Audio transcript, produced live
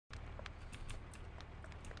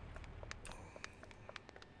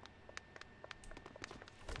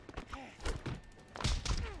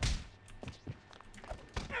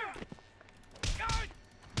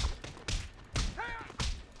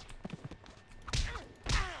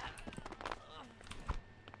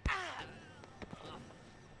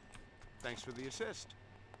Thanks for the assist.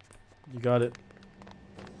 You got it.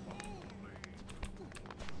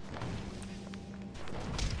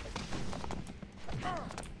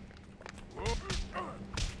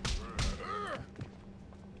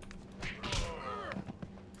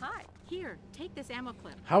 Hi, here, take this ammo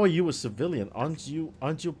clip. How are you a civilian? Aren't you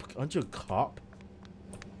a cop?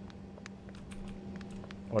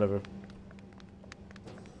 Whatever.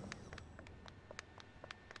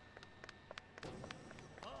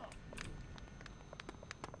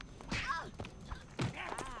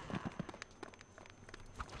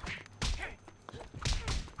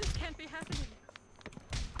 This can't be happening.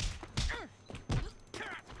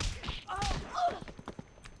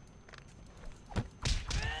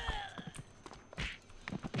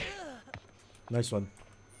 Nice one.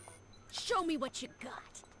 Show me what you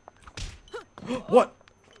got. What?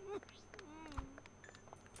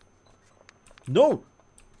 No!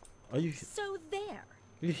 Are you So there.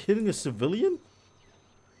 hitting a civilian?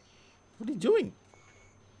 What are you doing?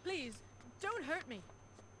 Please, don't hurt me.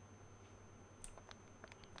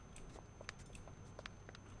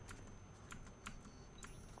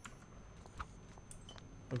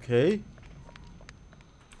 Okay.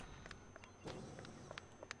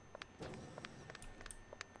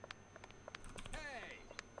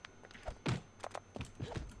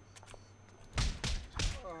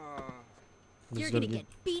 You're gonna get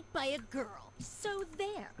beat by a girl. So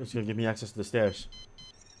there. It's gonna give me access to the stairs.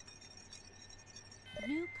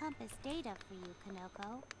 New compass data for you,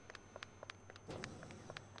 Kanoko.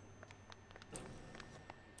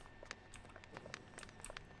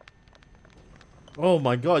 Oh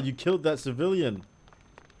my god, you killed that civilian.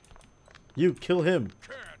 You kill him.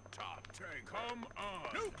 Can't top tank. Come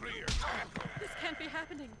on. Nuclear tackle. This can't be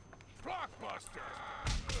happening. Blockbuster.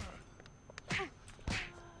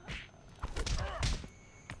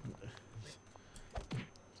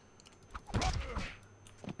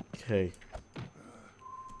 Okay.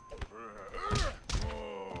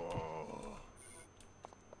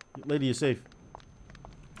 Lady is safe.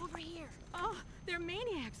 Over here. Oh, they're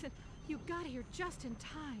maniacs, and you got here just in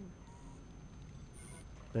time.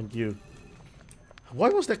 Thank you. Why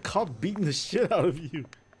was that cop beating the shit out of you?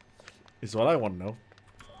 Is what I want to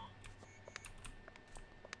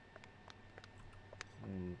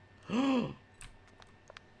know.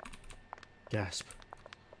 Gasp.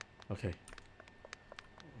 Okay.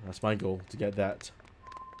 That's my goal, to get that.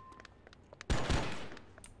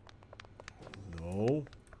 No.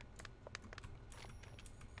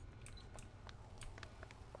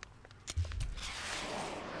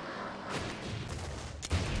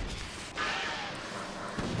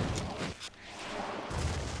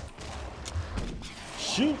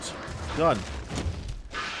 Shoot! Done.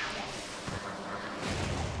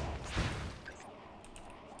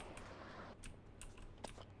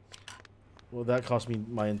 Well, that cost me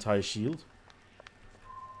my entire shield.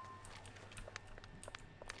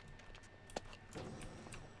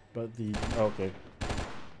 But the... okay.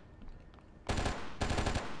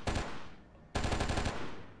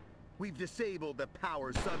 We've disabled the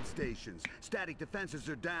power substations. Static defenses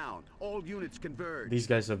are down. All units converge. These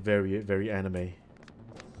guys are very, very anime.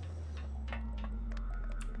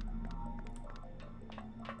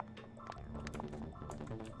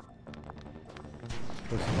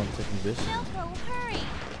 First of all, I'm taking this. Kanoko, hurry!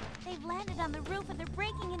 They've landed on the roof and they're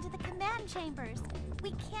breaking into the command chambers. We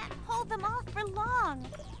can't hold them off for long.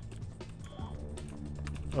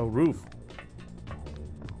 Oh, roof.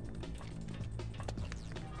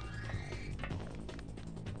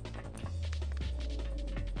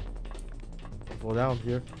 Fall down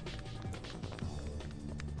here.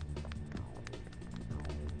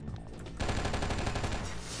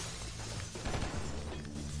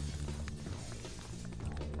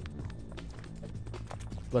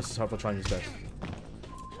 Bless his heart for trying his best.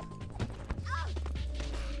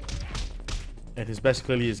 And his best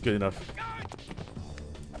clearly is good enough.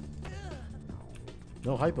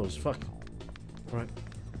 No hypos, fuck. Alright.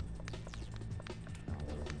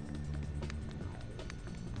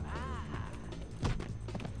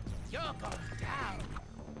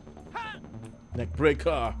 Neck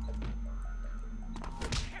breaker.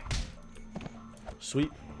 Sweet.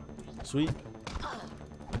 Sweet.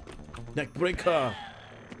 Neck breaker.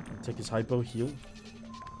 Take his hypo, heal.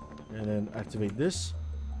 And then activate this.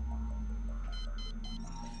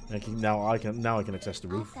 And now I can access the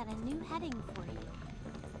roof. I've got a new heading for you.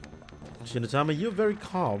 Shinatama, you're very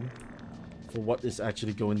calm for what is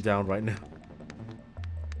actually going down right now.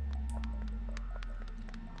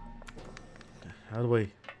 How do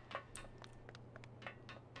I...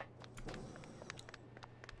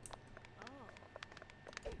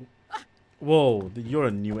 Whoa, you're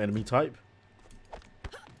a new enemy type.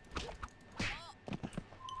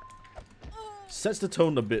 Sets the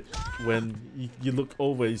tone a bit when you look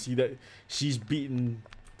over and see that she's beaten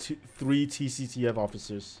 3 TCTF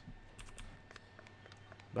officers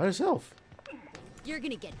by herself. You're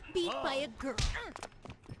gonna get beat by a girl.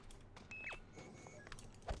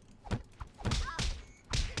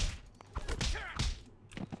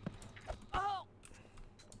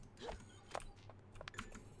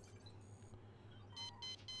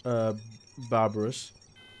 Barabbas.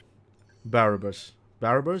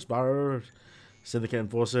 Syndicate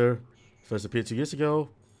Enforcer. First appeared 2 years ago.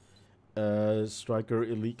 Striker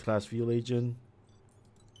Elite Class Field Agent.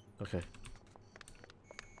 Okay.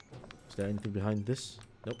 Is there anything behind this?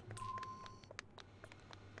 Nope.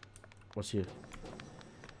 What's here?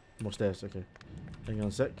 More stairs, okay. Hang on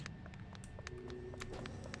a sec.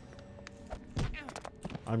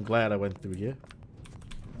 I'm glad I went through here.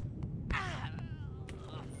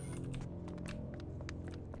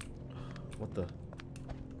 What the?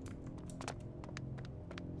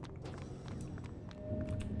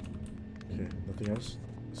 Okay, nothing else.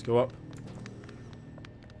 Let's go up.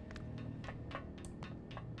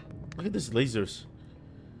 Look at these lasers.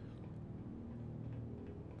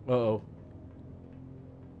 Uh-oh.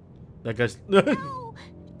 That guy's... No!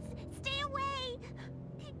 Stay away!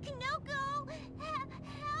 Kinoko!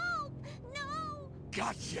 Help! No!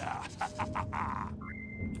 Gotcha!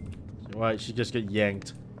 Alright, she just got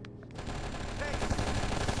yanked.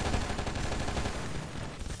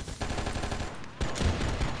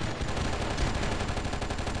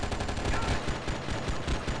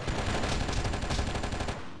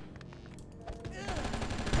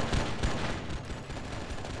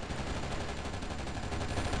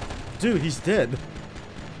 Dude, he's dead.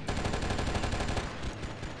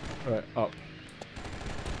 Alright, up.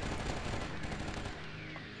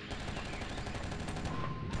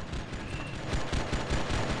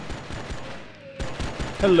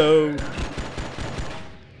 Hello.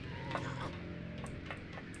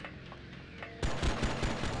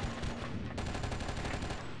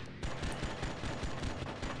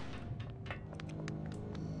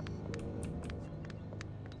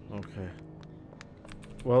 Okay.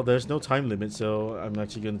 Well, there's no time limit, so I'm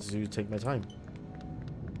actually going to take my time.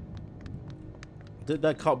 Did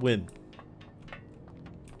that cop win?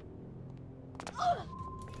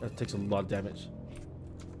 That takes a lot of damage.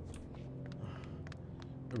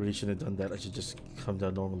 I really shouldn't have done that. I should just come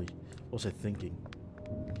down normally. What was I thinking?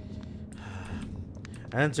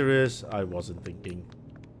 Answer is, I wasn't thinking.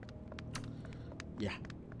 Yeah.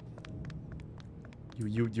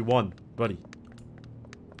 You won, buddy.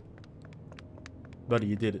 Buddy,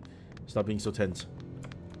 you did it. Stop being so tense.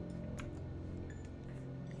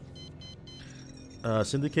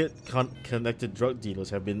 Syndicate connected drug dealers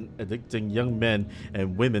have been addicting young men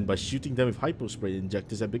and women by shooting them with hypo spray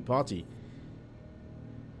injectors at big party.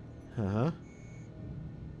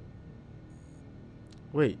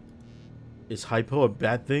 Wait, is hypo a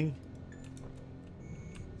bad thing?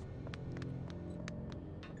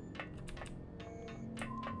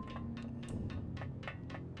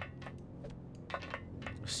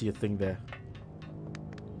 I see a thing there.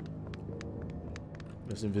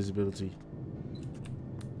 There's invisibility.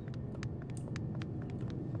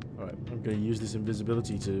 Alright, I'm gonna use this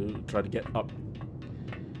invisibility to try to get up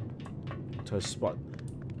to a spot.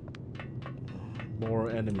 More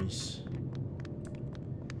enemies.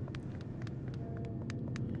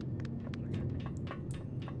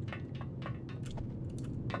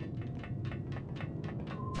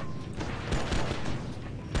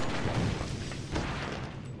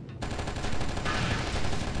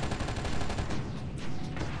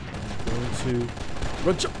 To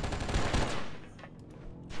run, jump.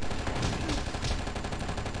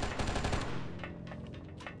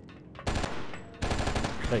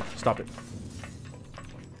 Hey, stop it.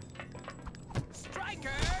 Striker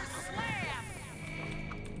slam!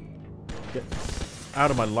 Get out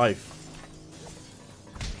of my life.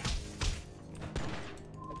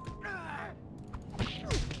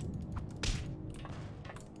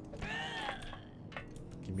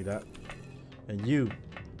 Give me that. And you,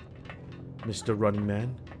 Mr. Running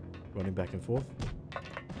Man, running back and forth.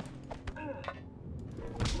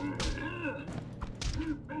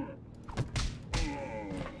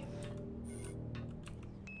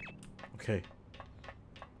 Okay.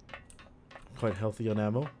 Quite healthy on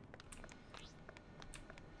ammo.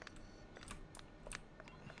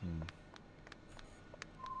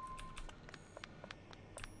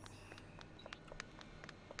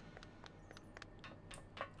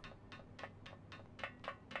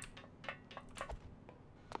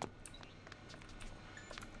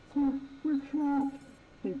 We're trapped.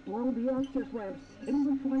 They've blown the access ramps and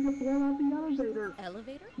even trying to blow out the elevator.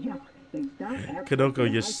 Elevator? Yeah, they stopped access Kanoko, to the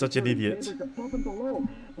you're such an high-security idiot. chambers above and below,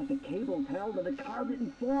 but the cables held and the car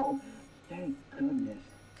didn't fall. Thank goodness.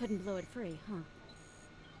 Couldn't blow it free, huh?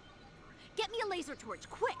 Get me a laser torch,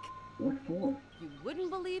 quick! What for? You wouldn't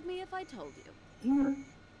believe me if I told you. Here.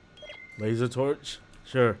 Laser torch?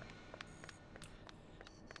 Sure.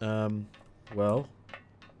 Well.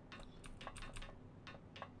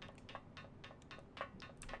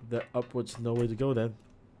 That upwards no way to go then.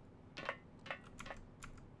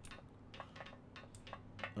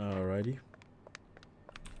 Alrighty.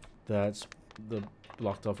 That's the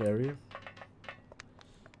blocked off area.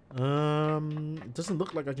 It doesn't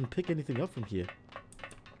look like I can pick anything up from here.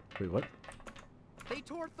 Wait, what? They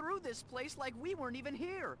tore through this place like we weren't even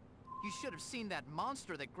here. You should have seen that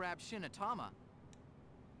monster that grabbed Shinatama.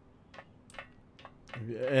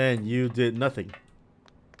 And you did nothing.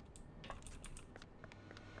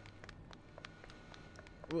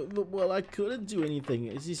 Well, I couldn't do anything.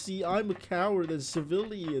 As you see, I'm a coward, a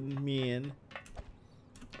civilian man.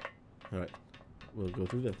 Alright, we'll go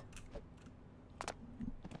through that.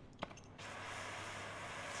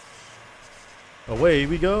 Away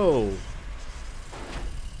we go!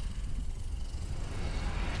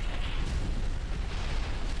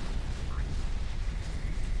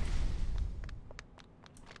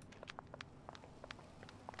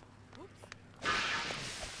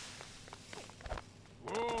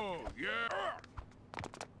 Whoa, yeah.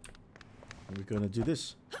 We're gonna do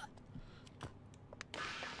this.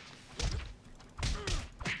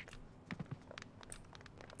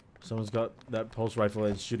 Someone's got that pulse rifle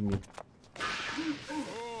and shooting me.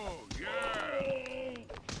 Oh, yeah.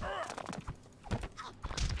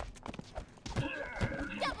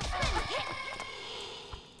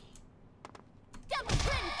 Double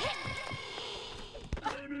spin kick!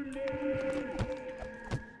 Double spin kick!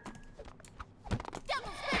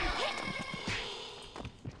 Double spin kick!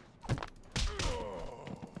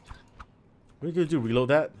 What are you gonna do? Reload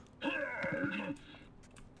that?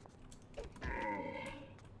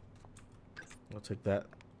 I'll take that.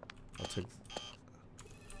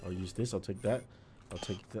 I'll use this. I'll take that. I'll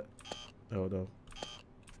take that. Oh no.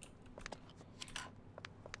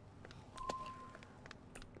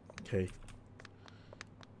 Okay.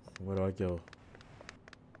 Where do I go?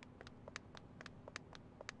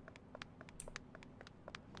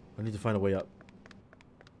 I need to find a way up.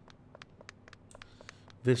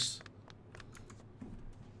 This.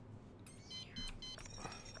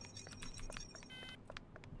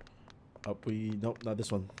 Up we... Nope, not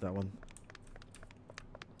this one. That one.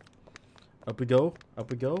 Up we go. Up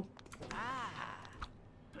we go.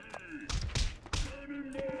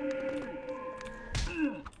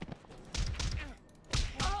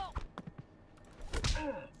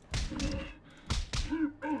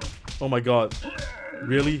 Oh my god.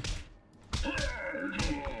 Really?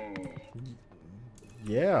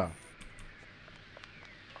 Yeah.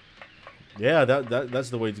 Yeah, that's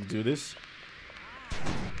the way to do this.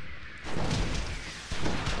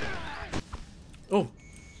 Oh.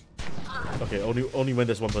 Okay, only when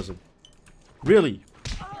there's one person. Really?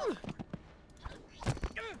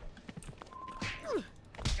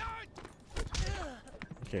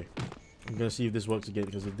 Okay. I'm gonna see if this works again,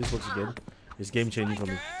 because if this works again, it's game changing for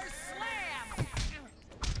me.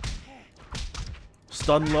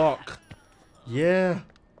 Stun lock. Yeah.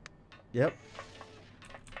 Yep.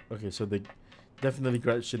 Okay, so they definitely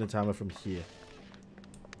grabbed Shinatama from here.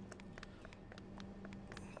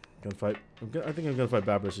 Gonna fight. I think I'm gonna fight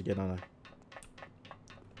Babris again, aren't I?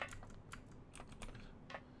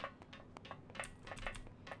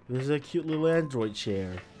 There's a cute little android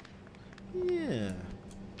chair. Yeah.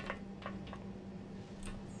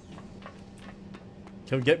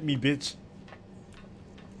 Come get me, bitch.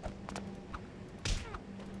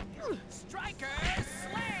 Striker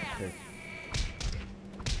slam! Okay.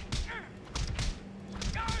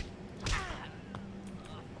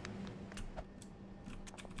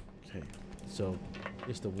 Okay. So,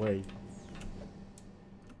 it's the way.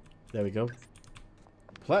 There we go.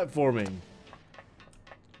 Platforming.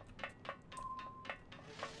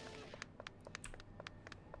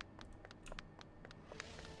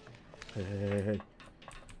 Hey.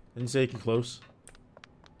 Didn't say you can close.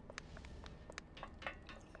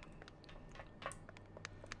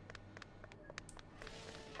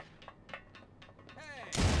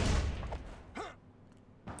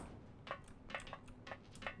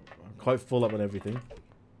 I'm quite full up on everything.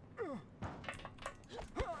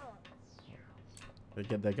 Did I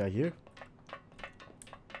get that guy here?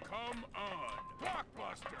 Come on,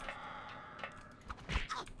 Blockbuster.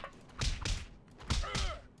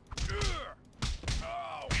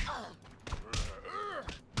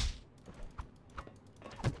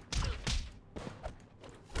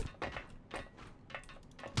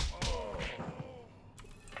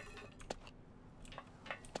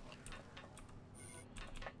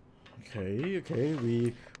 Okay,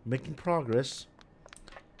 we making progress.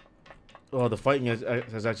 Oh, the fighting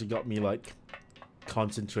has actually got me like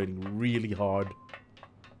concentrating really hard.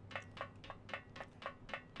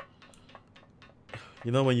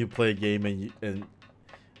 You know when you play a game and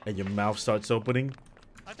your mouth starts opening?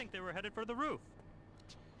 I think they were headed for the roof.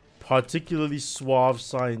 Particularly suave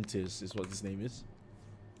scientist is what his name is.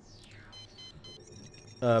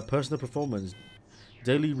 Personal performance.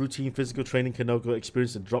 Daily routine physical training can now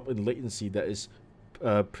experience a drop in latency that is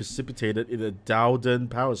precipitated in a Dowden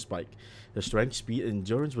power spike. Her strength, speed, and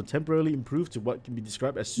endurance were temporarily improved to what can be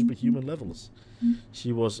described as superhuman levels.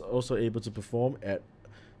 She was also able to perform at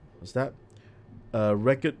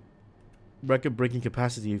record-breaking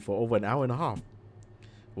capacity for over an hour and a half.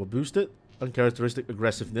 Or boosted uncharacteristic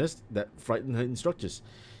aggressiveness that frightened her instructors.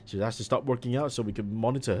 She was asked to stop working out so we could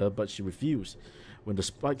monitor her, but she refused. When the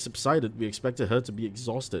spike subsided, we expected her to be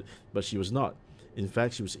exhausted, but she was not. In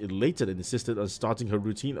fact, she was elated and insisted on starting her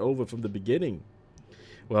routine over from the beginning.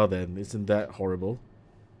 Well then, isn't that horrible?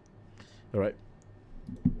 Alright.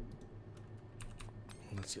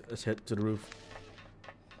 Let's head to the roof.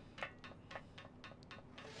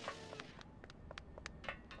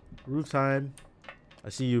 Roof time. I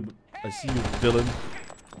see you, villain.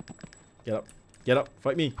 Get up. Get up.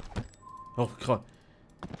 Fight me. Oh god.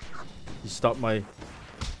 He stopped my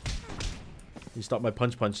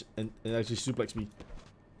punch and actually suplexed me.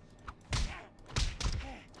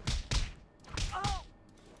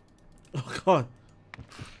 Oh god.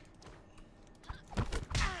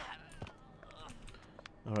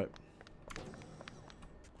 Alright.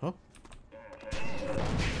 Huh?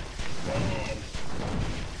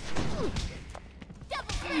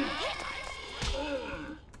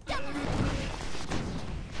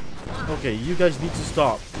 Okay, you guys need to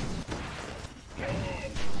stop.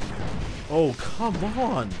 Oh, come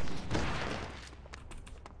on.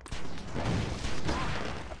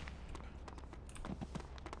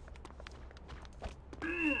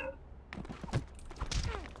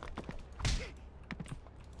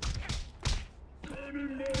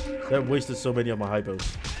 That wasted so many of my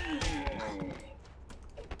hypos.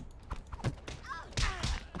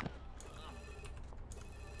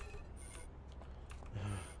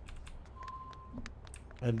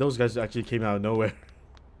 And those guys actually came out of nowhere.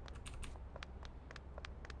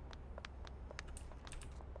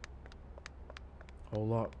 Whole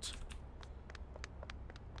lot.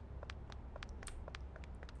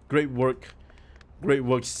 Great work. Great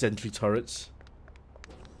work, sentry turrets.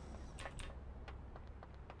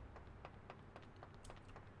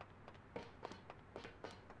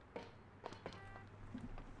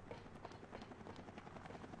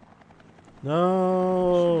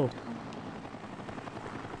 No!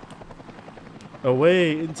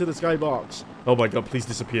 Away into the skybox. Oh my god, please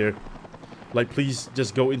disappear. Like, please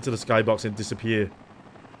just go into the skybox and disappear.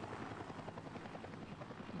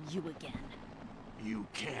 You again. You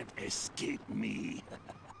can't escape me.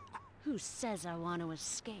 Who says I want to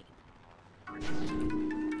escape?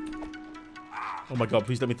 Oh my god,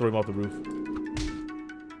 please let me throw him off the roof.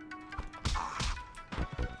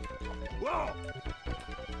 Whoa!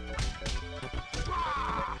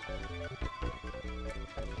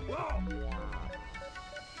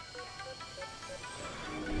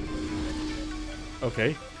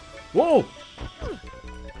 Okay. Whoa!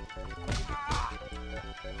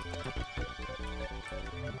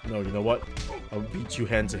 No, you know what? I'll beat you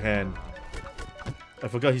hand to hand. I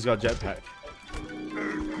forgot he's got a jetpack.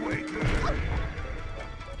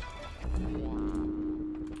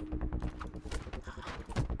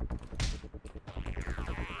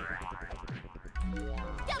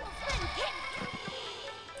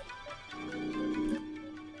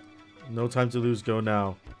 No time to lose, go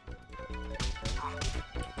now.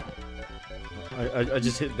 I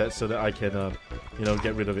just hit that so that I can, you know,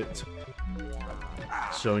 get rid of it.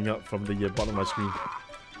 Showing up from the bottom of my screen.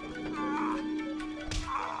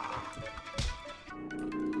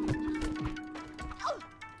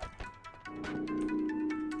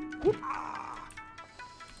 Whoop.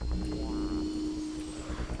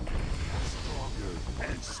 Stronger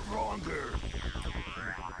and stronger.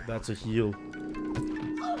 That's a heal.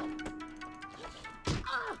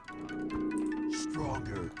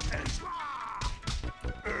 Stronger and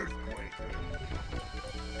earthquake.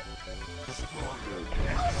 Stronger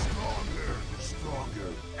and stronger. Stronger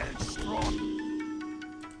and stronger.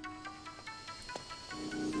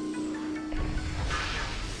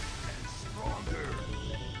 And stronger.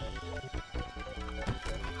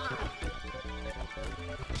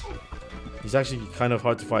 He's actually kind of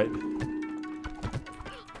hard to fight.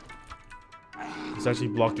 He's actually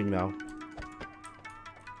blocking now.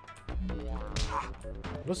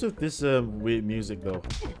 What's with this weird music though?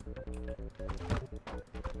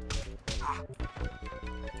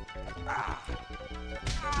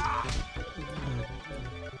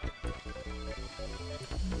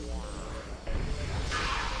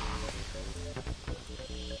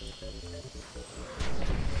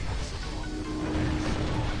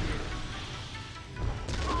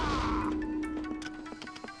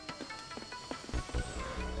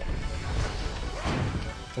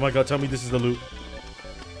 Oh my god, tell me this is the loot.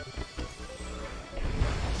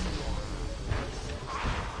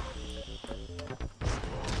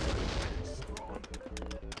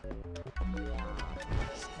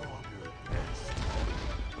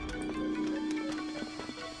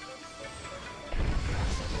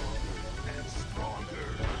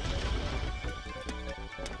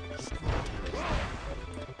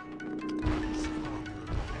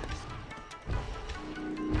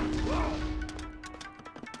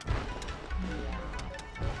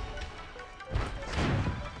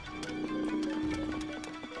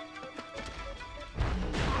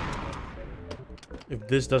 If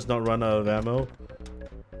this does not run out of ammo.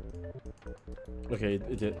 Okay,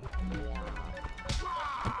 it did.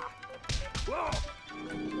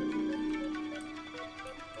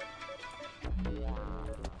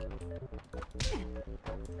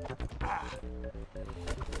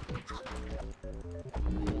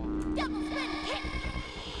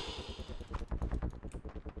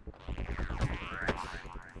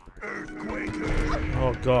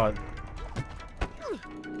 Oh god.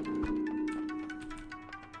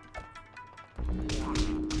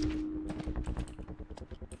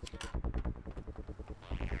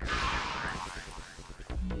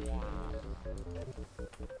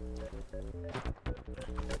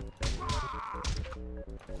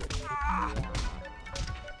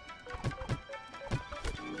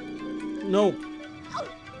 No.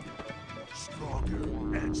 Stronger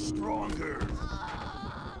and stronger.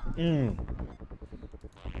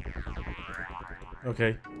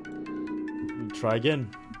 Okay. Try again.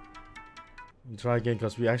 Try again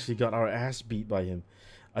because we actually got our ass beat by him.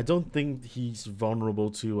 I don't think he's vulnerable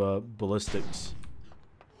to ballistics.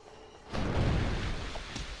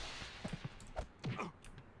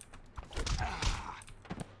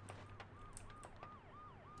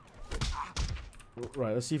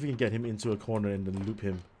 Right, let's see if we can get him into a corner and then loop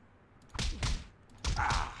him.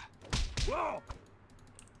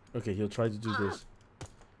 Okay, he'll try to do this.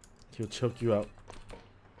 He'll choke you out.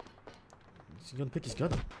 Is he gonna pick his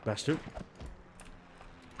gun up, bastard?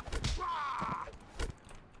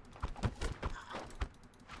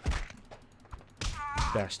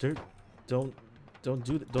 Bastard. Don't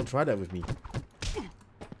do that. Don't try that with me.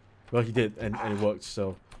 Well, he did, and it worked,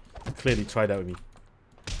 so clearly try that with me.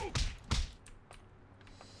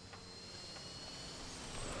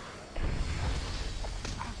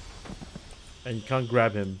 And you can't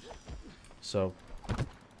grab him, so.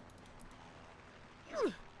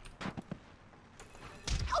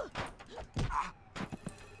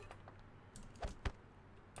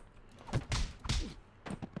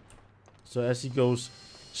 So as he goes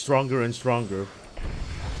stronger and stronger,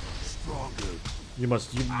 you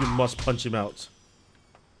must punch him out.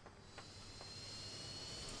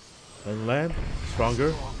 And land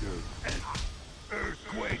stronger.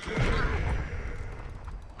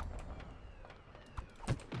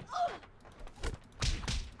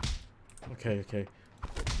 Okay.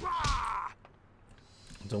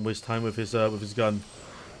 Don't waste time with his gun.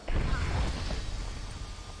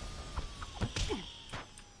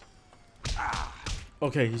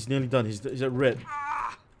 Okay, he's nearly done. He's at red.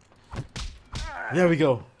 There we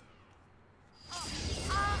go.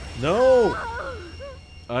 No!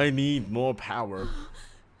 I need more power.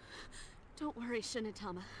 Don't worry,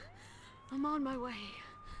 Shinatama. I'm on my way.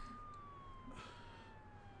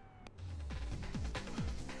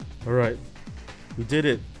 Alright. We did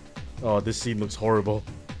it. Oh, this scene looks horrible.